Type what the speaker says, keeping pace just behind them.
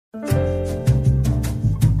Hello,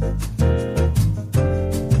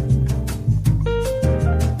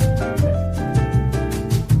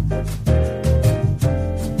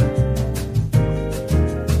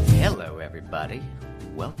 everybody.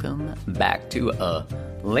 Welcome back to a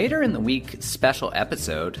later in the week special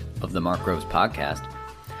episode of the Mark Groves podcast.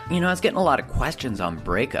 I was getting a lot of questions on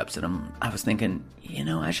breakups, and I was thinking,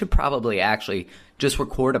 I should probably actually just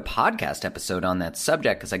record a podcast episode on that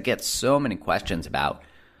subject because I get so many questions about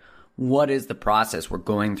what is the process we're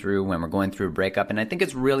going through when we're going through a breakup. And I think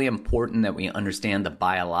it's really important that we understand the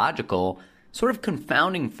biological sort of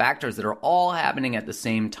confounding factors that are all happening at the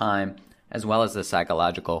same time, as well as the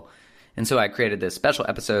psychological. And so I created this special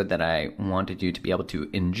episode that I wanted you to be able to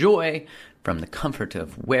enjoy from the comfort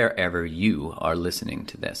of wherever you are listening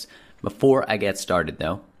to this. Before I get started,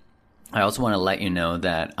 though, I also want to let you know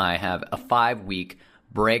that I have a 5-week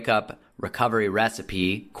breakup recovery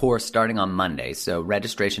recipe course starting on Monday. So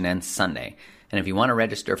registration ends Sunday. And if you want to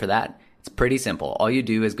register for that, it's pretty simple. All you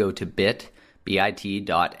do is go to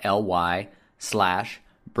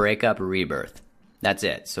bit.ly/breakuprebirth. That's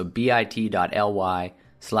it. So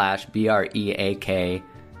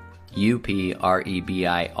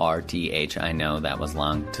bit.ly/breakuprebirth. I know that was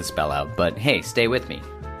long to spell out, but hey, stay with me.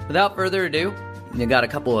 Without further ado, you got a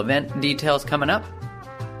couple event details coming up.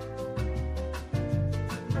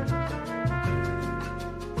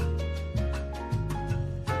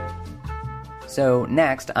 So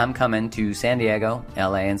next, I'm coming to San Diego,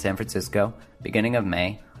 LA, and San Francisco, beginning of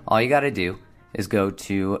May. All you got to do is go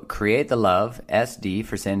to Create the Love, SD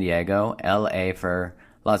for San Diego, LA for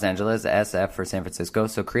Los Angeles, SF for San Francisco.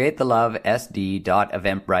 So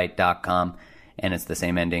createthelovesd.eventbrite.com, and it's the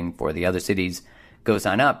same ending for the other cities. Go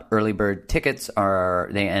sign up. Early bird tickets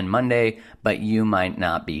they end Monday, but you might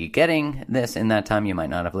not be getting this in that time. You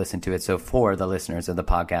might not have listened to it. So for the listeners of the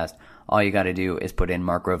podcast, all you got to do is put in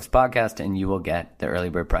Mark Groves Podcast, and you will get the early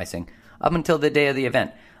bird pricing up until the day of the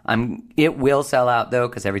event. It will sell out, though,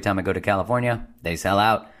 because every time I go to California, they sell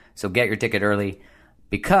out. So get your ticket early,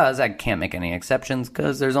 because I can't make any exceptions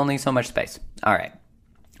because there's only so much space. All right.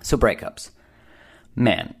 So breakups.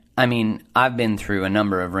 Man, I've been through a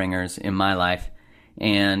number of ringers in my life,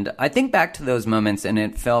 and I think back to those moments, and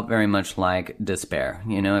it felt very much like despair.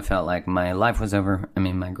 It felt like my life was over.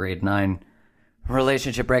 My grade 9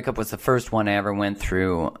 relationship breakup was the first one I ever went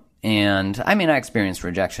through. And, I experienced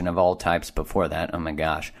rejection of all types before that. Oh, my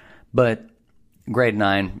gosh. But grade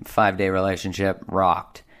 9, 5-day relationship,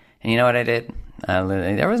 rocked. And you know what I did?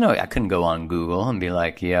 I couldn't go on Google and be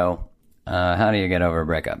like, yo, how do you get over a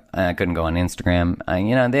breakup? I couldn't go on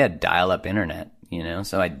Instagram. They had dial-up internet,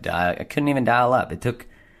 so I couldn't even dial up. It took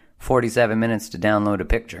 47 minutes to download a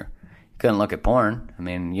picture. You couldn't look at porn.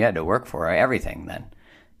 You had to work for everything then.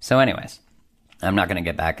 So anyways, I'm not going to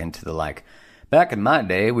get back into the back in my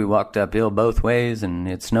day, we walked uphill both ways and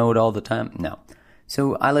it snowed all the time. No.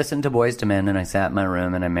 So I listened to Boys to Men, and I sat in my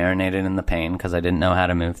room and I marinated in the pain because I didn't know how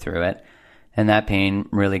to move through it. And that pain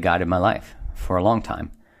really guided my life for a long time.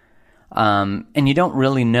 And you don't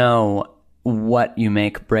really know what you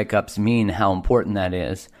make breakups mean, how important that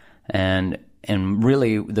is. And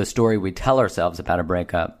really the story we tell ourselves about a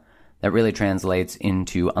breakup that really translates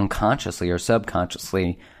into unconsciously or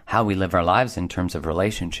subconsciously how we live our lives in terms of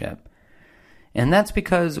relationship. And that's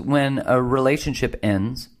because when a relationship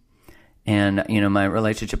ends, and, my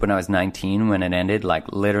relationship when I was 19, when it ended,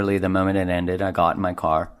 literally the moment it ended, I got in my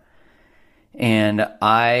car. And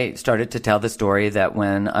I started to tell the story that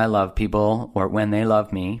when I love people, or when they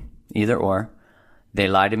love me, either or, they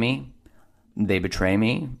lie to me, they betray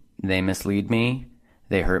me, they mislead me,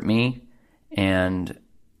 they hurt me. And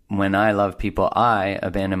when I love people, I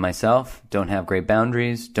abandon myself, don't have great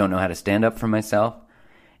boundaries, don't know how to stand up for myself.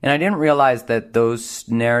 And I didn't realize that those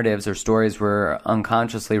narratives or stories were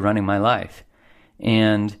unconsciously running my life.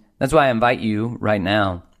 And that's why I invite you right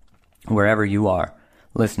now, wherever you are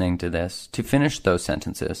listening to this, to finish those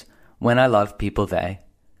sentences. When I love people, they.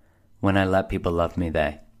 When I let people love me,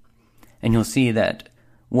 they. And you'll see that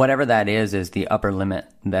whatever that is the upper limit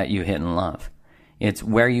that you hit in love. It's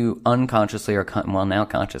where you unconsciously or, now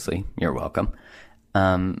consciously, you're welcome,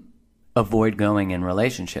 avoid going in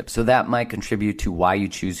relationships. So that might contribute to why you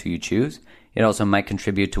choose who you choose. It also might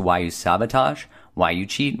contribute to why you sabotage, why you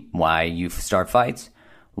cheat, why you start fights,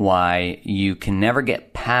 why you can never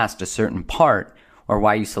get past a certain part, or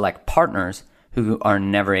why you select partners who are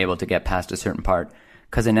never able to get past a certain part.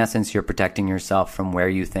 Because in essence, you're protecting yourself from where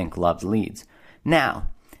you think love leads.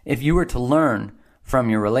 Now, if you were to learn from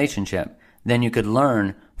your relationship, then you could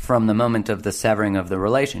learn from the moment of the severing of the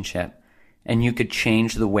relationship, and you could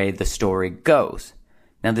change the way the story goes.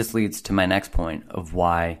 Now, this leads to my next point of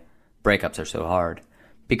why breakups are so hard.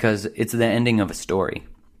 because it's the ending of a story.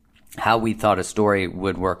 How we thought a story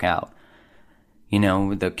would work out. You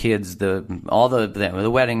know, the kids, all the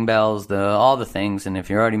wedding bells, all the things. And if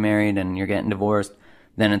you're already married and you're getting divorced,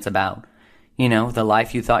 then it's about, you know, the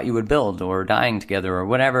life you thought you would build, or dying together, or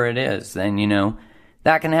whatever it is. Then, you know,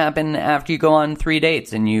 that can happen after you go on 3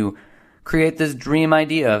 dates and you create this dream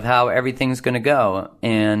idea of how everything's going to go,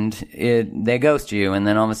 and they ghost you, and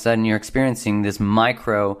then all of a sudden you're experiencing this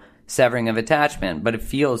micro severing of attachment, but it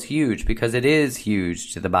feels huge because it is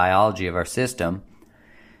huge to the biology of our system.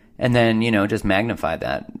 And then, you know, just magnify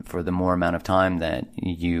that for the more amount of time that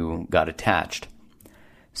you got attached.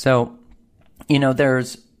 So, you know,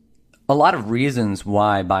 there's a lot of reasons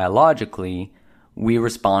why biologically we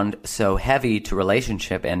respond so heavy to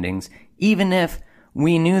relationship endings, even if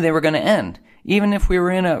we knew they were going to end. Even if we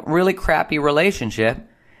were in a really crappy relationship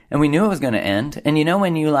and we knew it was going to end. And you know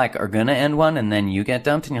when you like are going to end one and then you get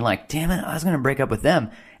dumped and you're like, damn it, I was going to break up with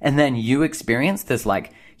them. And then you experience this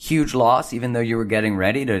like huge loss, even though you were getting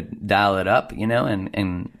ready to dial it up, you know,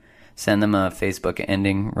 and send them a Facebook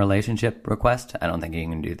ending relationship request. I don't think you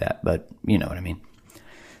can do that, but you know what I mean.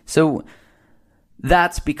 So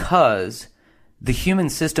that's because the human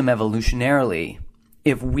system evolutionarily,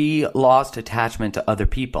 if we lost attachment to other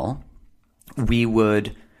people, we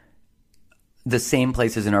would, the same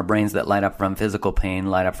places in our brains that light up from physical pain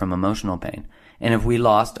light up from emotional pain. And if we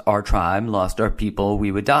lost our tribe, lost our people,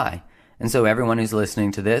 we would die. And so everyone who's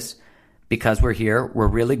listening to this, because we're here, we're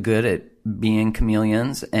really good at being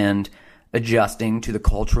chameleons and adjusting to the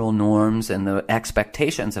cultural norms and the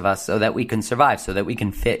expectations of us so that we can survive, so that we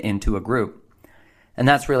can fit into a group. And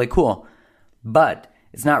that's really cool. But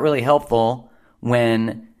it's not really helpful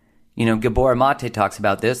when, you know, Gabor Mate talks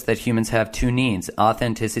about this, that humans have 2 needs,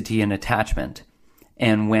 authenticity and attachment.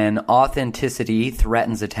 And when authenticity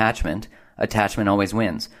threatens attachment, attachment always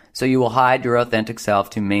wins. So you will hide your authentic self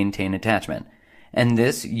to maintain attachment. And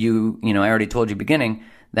this, you know, I already told you beginning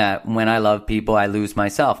that when I love people, I lose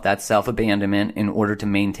myself. That's self-abandonment in order to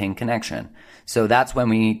maintain connection. So that's when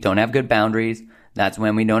we don't have good boundaries. That's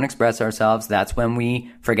when we don't express ourselves. That's when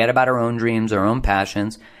we forget about our own dreams, our own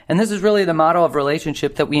passions. And this is really the model of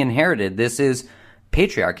relationship that we inherited. This is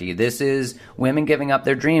patriarchy. This is women giving up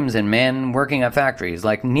their dreams and men working at factories.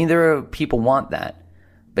 Like, neither people want that.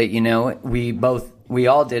 But, you know, we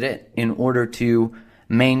all did it in order to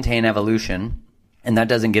maintain evolution. And that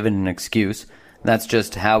doesn't give it an excuse. That's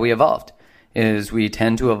just how we evolved, is we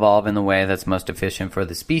tend to evolve in the way that's most efficient for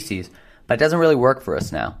the species. But it doesn't really work for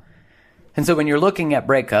us now. And so when you're looking at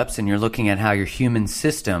breakups and you're looking at how your human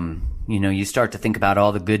system, you know, you start to think about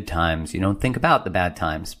all the good times. You don't think about the bad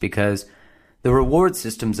times, because the reward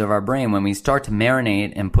systems of our brain, when we start to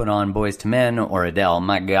marinate and put on Boys to Men or Adele,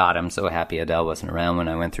 my God, I'm so happy Adele wasn't around when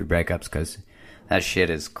I went through breakups, because that shit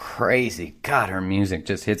is crazy. God, her music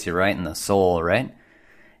just hits you right in the soul, right?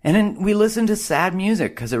 And then we listen to sad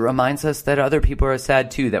music because it reminds us that other people are sad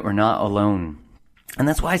too, that we're not alone. And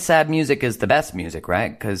that's why sad music is the best music,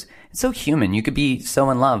 right? Because it's so human. You could be so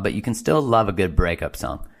in love, but you can still love a good breakup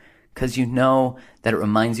song, because you know that it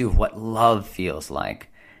reminds you of what love feels like.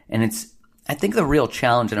 And it's, I think, the real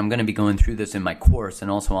challenge, and I'm going to be going through this in my course and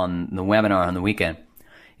also on the webinar on the weekend,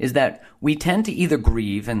 is that we tend to either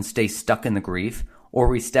grieve and stay stuck in the grief, or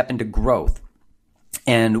we step into growth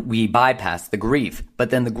and we bypass the grief. But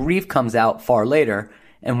then the grief comes out far later.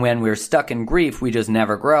 And when we're stuck in grief, we just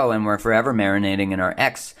never grow, and we're forever marinating in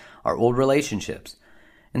our old relationships.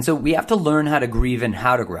 And so we have to learn how to grieve and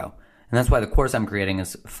how to grow. And that's why the course I'm creating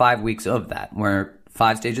is 5 weeks of that, where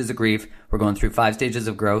 5 stages of grief, we're going through 5 stages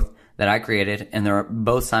of growth that I created, and they're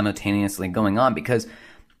both simultaneously going on, because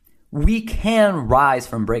we can rise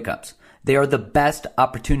from breakups. They are the best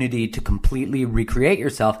opportunity to completely recreate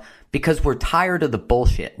yourself, because we're tired of the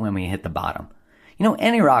bullshit when we hit the bottom. You know,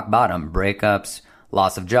 any rock bottom, breakups,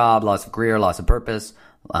 loss of job, loss of career, loss of purpose,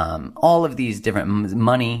 all of these different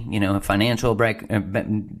money, you know, financial rock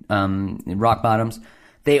bottoms,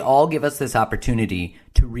 they all give us this opportunity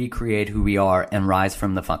to recreate who we are and rise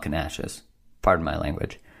from the fucking ashes. Pardon my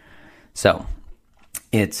language. So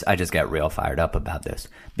I just get real fired up about this,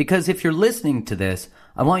 because if you're listening to this,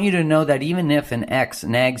 I want you to know that even if an ex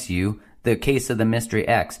nags you, the case of the mystery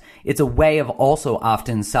ex, it's a way of also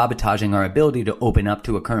often sabotaging our ability to open up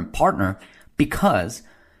to a current partner. Because,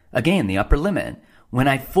 again, the upper limit, when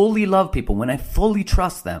I fully love people, when I fully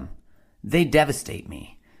trust them, they devastate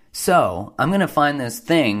me. So I'm going to find this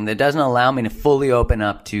thing that doesn't allow me to fully open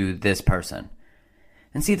up to this person.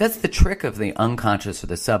 And see, that's the trick of the unconscious or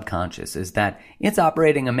the subconscious, is that it's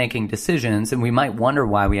operating and making decisions, and we might wonder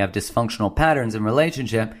why we have dysfunctional patterns in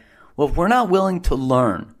relationship. Well, if we're not willing to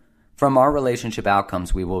learn from our relationship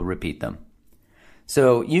outcomes, we will repeat them.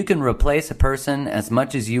 So you can replace a person as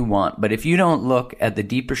much as you want, but if you don't look at the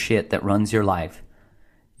deeper shit that runs your life,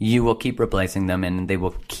 you will keep replacing them and they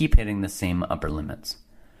will keep hitting the same upper limits.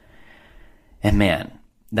 And man,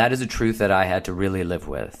 that is a truth that I had to really live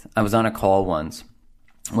with. I was on a call once.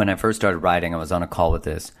 When I first started writing, I was on a call with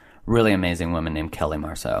this really amazing woman named Kelly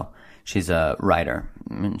Marceau. She's a writer.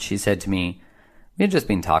 And she said to me, we had just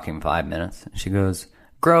been talking 5 minutes. And she goes,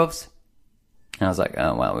 Groves. And I was like,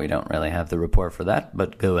 oh, well, we don't really have the rapport for that,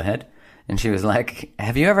 but go ahead. And she was like,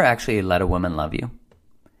 have you ever actually let a woman love you?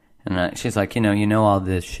 And she's like, you know all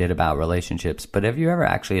this shit about relationships, but have you ever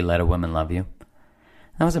actually let a woman love you?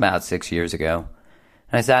 That was about 6 years ago.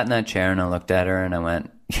 And I sat in that chair and I looked at her and I went,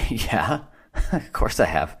 yeah, of course I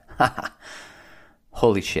have.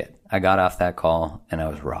 Holy shit. I got off that call and I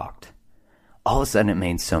was rocked. All of a sudden it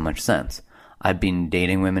made so much sense. I'd been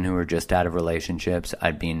dating women who were just out of relationships.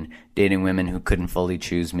 I'd been dating women who couldn't fully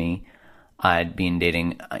choose me. I'd been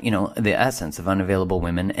dating, the essence of unavailable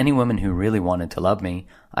women. Any woman who really wanted to love me,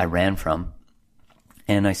 I ran from.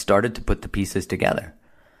 And I started to put the pieces together.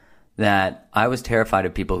 That I was terrified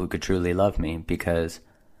of people who could truly love me because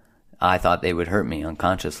I thought they would hurt me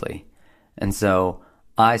unconsciously. And so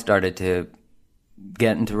I started to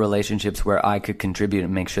get into relationships where I could contribute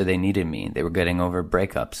and make sure they needed me. They were getting over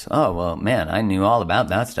breakups. Oh, well, man, I knew all about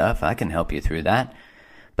that stuff. I can help you through that.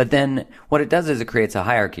 But then what it does is it creates a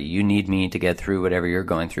hierarchy. You need me to get through whatever you're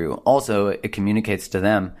going through. Also, it communicates to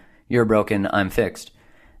them, you're broken, I'm fixed.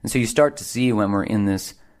 And so you start to see when we're in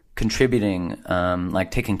this contributing,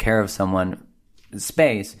 like taking care of someone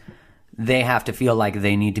space, they have to feel like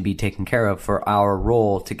they need to be taken care of for our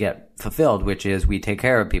role to get fulfilled, which is we take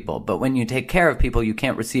care of people. But when you take care of people, you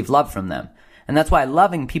can't receive love from them. And that's why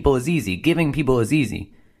loving people is easy. Giving people is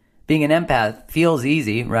easy. Being an empath feels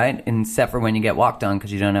easy, right? Except for when you get walked on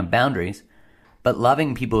because you don't have boundaries. But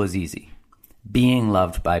loving people is easy. Being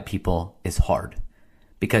loved by people is hard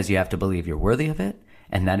because you have to believe you're worthy of it.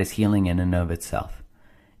 And that is healing in and of itself.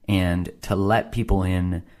 And to let people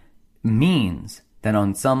in means that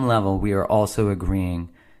on some level we are also agreeing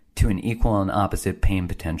to an equal and opposite pain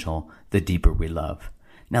potential the deeper we love.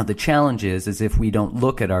 Now the challenge is if we don't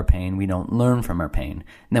look at our pain, we don't learn from our pain,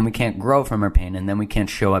 and then we can't grow from our pain, and then we can't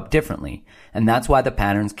show up differently. And that's why the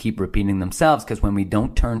patterns keep repeating themselves, because when we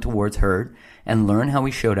don't turn towards hurt and learn how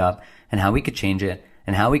we showed up and how we could change it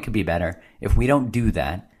and how we could be better, if we don't do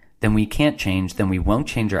that, then we can't change, then we won't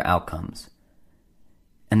change our outcomes.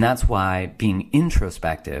 And that's why being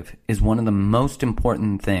introspective is one of the most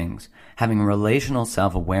important things. Having relational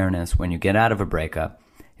self-awareness when you get out of a breakup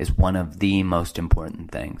is one of the most important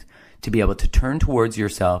things. To be able to turn towards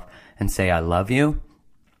yourself and say, I love you.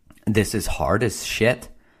 This is hard as shit.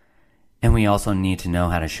 And we also need to know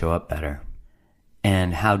how to show up better.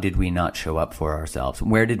 And how did we not show up for ourselves?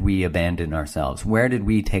 Where did we abandon ourselves? Where did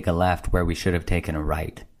we take a left where we should have taken a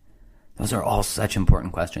right? Those are all such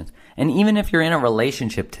important questions. And even if you're in a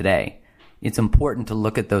relationship today, it's important to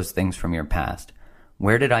look at those things from your past.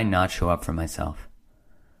 Where did I not show up for myself?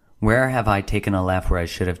 Where have I taken a left where I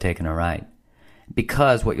should have taken a right?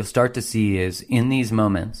 Because what you'll start to see is in these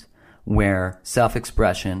moments where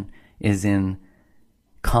self-expression is in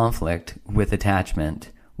conflict with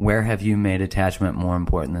attachment, where have you made attachment more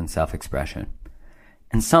important than self-expression?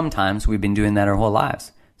 And sometimes we've been doing that our whole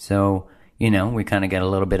lives. So, we kind of get a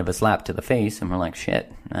little bit of a slap to the face and we're like,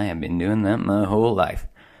 shit, I have been doing that my whole life.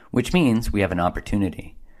 Which means we have an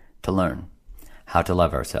opportunity to learn how to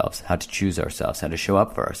love ourselves, how to choose ourselves, how to show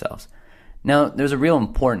up for ourselves. Now, there's a real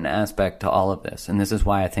important aspect to all of this, and this is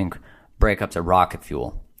why I think breakups are rocket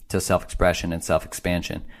fuel to self-expression and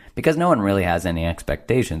self-expansion, because no one really has any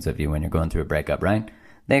expectations of you when you're going through a breakup, right?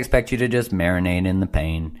 They expect you to just marinate in the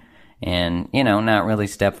pain and, not really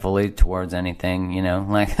step fully towards anything,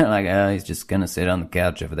 like, oh, he's just going to sit on the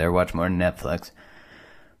couch over there, watch more Netflix.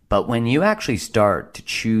 But when you actually start to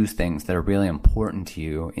choose things that are really important to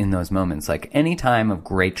you in those moments, like any time of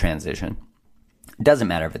great transition, it doesn't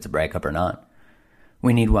matter if it's a breakup or not.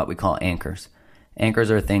 We need what we call anchors. Anchors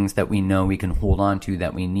are things that we know we can hold on to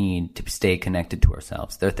that we need to stay connected to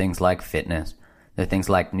ourselves. They're things like fitness. They're things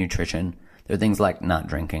like nutrition. They're things like not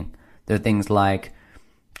drinking. They're things like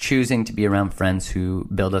choosing to be around friends who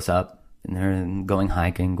build us up. And they're going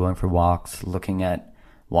hiking, going for walks, looking at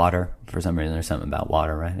water. For some reason, there's something about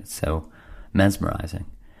water, right? It's so mesmerizing.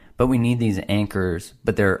 But we need these anchors,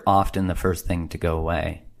 but they're often the first thing to go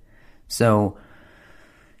away. So,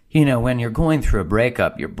 when you're going through a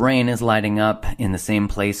breakup, your brain is lighting up in the same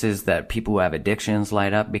places that people who have addictions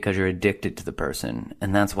light up because you're addicted to the person.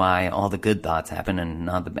 And that's why all the good thoughts happen and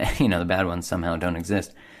not the bad, the bad ones somehow don't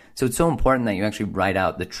exist. So it's so important that you actually write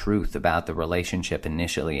out the truth about the relationship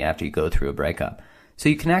initially after you go through a breakup. So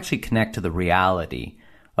you can actually connect to the reality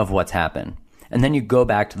of what's happened. And then you go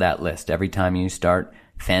back to that list every time you start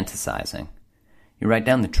fantasizing. You write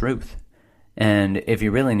down the truth. And if you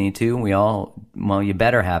really need to, you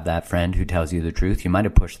better have that friend who tells you the truth. You might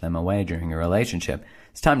have pushed them away during your relationship.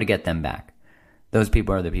 It's time to get them back. Those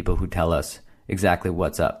people are the people who tell us exactly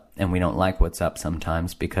what's up. And we don't like what's up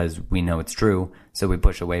sometimes because we know it's true. So we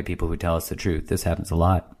push away people who tell us the truth. This happens a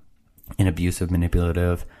lot in abusive,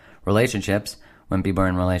 manipulative relationships when people are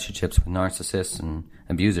in relationships with narcissists and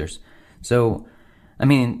abusers. So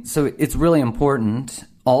it's really important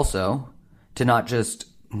also to not just,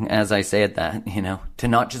 as I say it that, to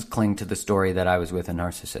not just cling to the story that I was with a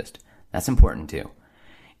narcissist. That's important too.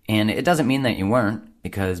 And it doesn't mean that you weren't,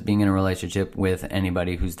 because being in a relationship with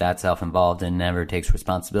anybody who's that self-involved and never takes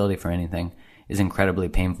responsibility for anything is incredibly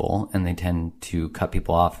painful, and they tend to cut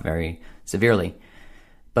people off very severely.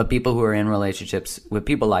 But people who are in relationships with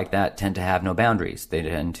people like that tend to have no boundaries. They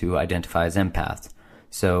tend to identify as empaths.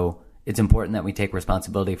 So it's important that we take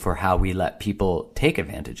responsibility for how we let people take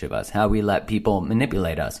advantage of us, how we let people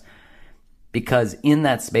manipulate us. Because in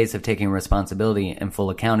that space of taking responsibility and full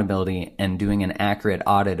accountability and doing an accurate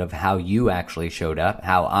audit of how you actually showed up,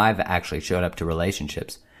 how I've actually showed up to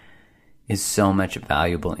relationships, is so much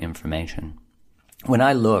valuable information. When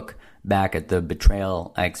I look back at the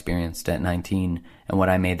betrayal I experienced at 19 and what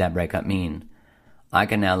I made that breakup mean, I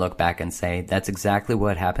can now look back and say that's exactly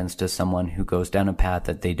what happens to someone who goes down a path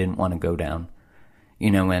that they didn't want to go down.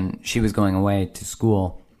 When she was going away to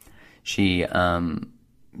school, she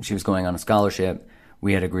was going on a scholarship.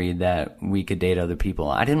 We had agreed that we could date other people.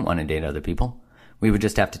 I didn't want to date other people. We would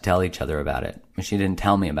just have to tell each other about it. She didn't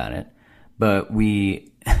tell me about it. But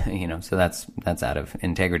we, so that's out of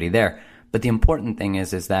integrity there. But the important thing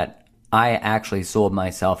is that I actually sold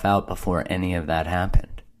myself out before any of that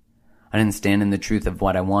happened. I didn't stand in the truth of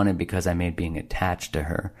what I wanted because I made being attached to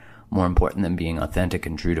her more important than being authentic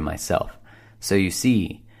and true to myself. So you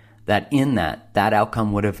see that in that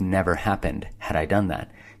outcome would have never happened had I done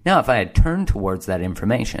that. Now, if I had turned towards that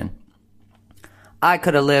information, I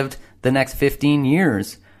could have lived the next 15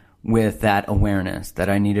 years with that awareness that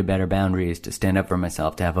I needed better boundaries to stand up for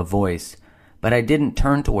myself, to have a voice. But I didn't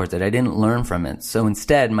turn towards it. I didn't learn from it. So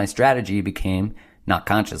instead, my strategy became, not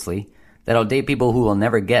consciously, that I'll date people who will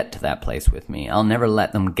never get to that place with me. I'll never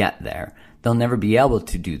let them get there. They'll never be able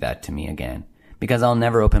to do that to me again because I'll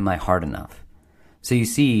never open my heart enough. So you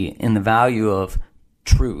see, in the value of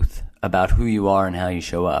truth about who you are and how you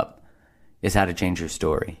show up is how to change your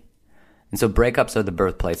story. And so breakups are the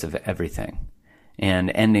birthplace of everything.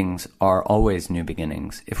 And endings are always new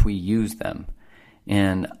beginnings if we use them.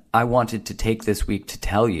 And I wanted to take this week to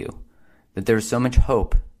tell you that there's so much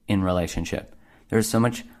hope in relationship. There's so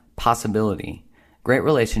much possibility. Great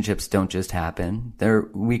relationships don't just happen.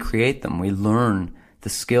 We create them. We learn the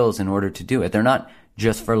skills in order to do it. They're not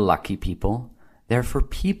just for lucky people. They're for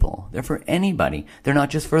people. They're for anybody. They're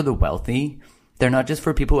not just for the wealthy. They're not just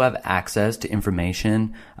for people who have access to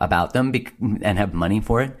information about them and have money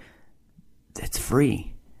for it. It's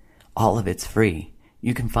free. All of it's free.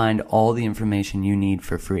 You can find all the information you need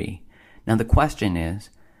for free. Now the question is,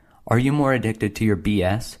 are you more addicted to your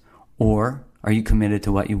BS or are you committed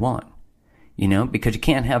to what you want? Because you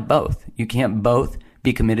can't have both. You can't both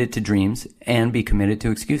be committed to dreams and be committed to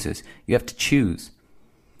excuses. You have to choose.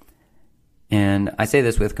 And I say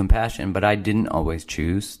this with compassion, but I didn't always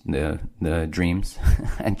choose the dreams.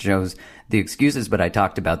 I chose the excuses, but I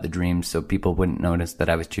talked about the dreams so people wouldn't notice that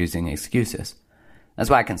I was choosing excuses. That's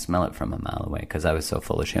why I can smell it from a mile away, because I was so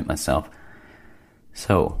full of shit myself.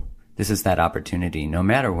 So this is that opportunity. No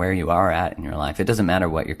matter where you are at in your life, it doesn't matter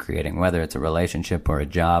what you're creating, whether it's a relationship or a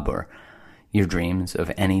job or your dreams of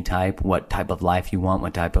any type, what type of life you want,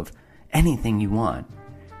 what type of anything you want.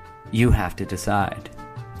 You have to decide.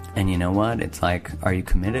 And you know what? It's like, are you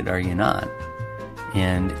committed or are you not?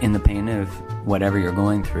 And in the pain of whatever you're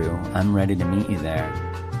going through, I'm ready to meet you there.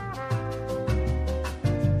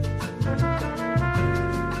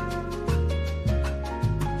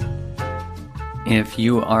 If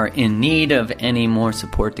you are in need of any more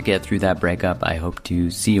support to get through that breakup, I hope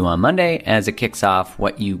to see you on Monday as it kicks off.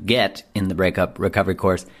 What you get in the Breakup Recovery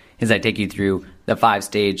Course is I take you through the 5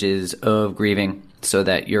 stages of grieving so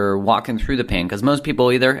that you're walking through the pain. Because most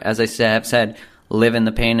people either, as I have said, live in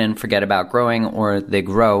the pain and forget about growing, or they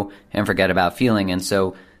grow and forget about feeling. And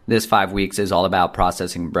so this 5 weeks is all about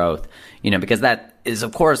processing growth. Because that is,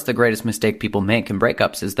 of course, the greatest mistake people make in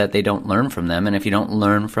breakups is that they don't learn from them. And if you don't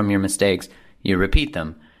learn from your mistakes, you repeat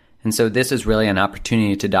them. And so this is really an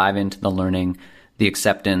opportunity to dive into the learning, the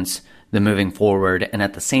acceptance, the moving forward. And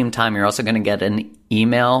at the same time, you're also going to get an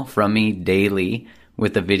email from me daily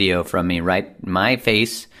with the video from me, right? My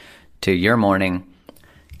face to your morning,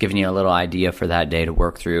 giving you a little idea for that day to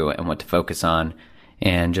work through and what to focus on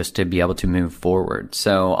and just to be able to move forward.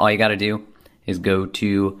 So all you got to do is go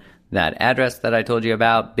to that address that I told you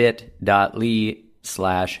about,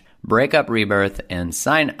 bit.ly/breakuprebirth, and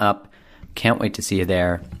sign up. Can't wait to see you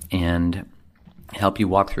there and help you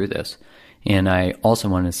walk through this. And I also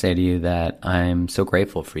want to say to you that I'm so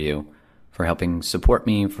grateful for you for helping support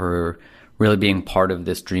me, for really being part of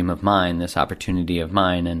this dream of mine, this opportunity of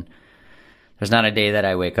mine. And there's not a day that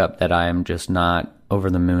I wake up that I am just not over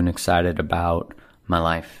the moon excited about my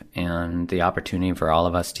life and the opportunity for all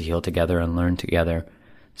of us to heal together and learn together.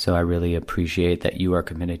 So I really appreciate that you are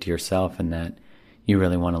committed to yourself and that you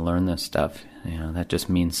really want to learn this stuff. You know, that just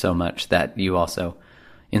means so much that you also,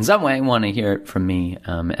 in some way, want to hear it from me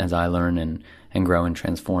as I learn and grow and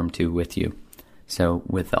transform too with you. So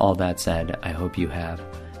with all that said, I hope you have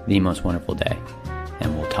the most wonderful day,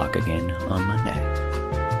 and we'll talk again on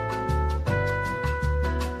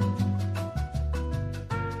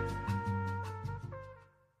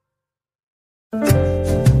Monday.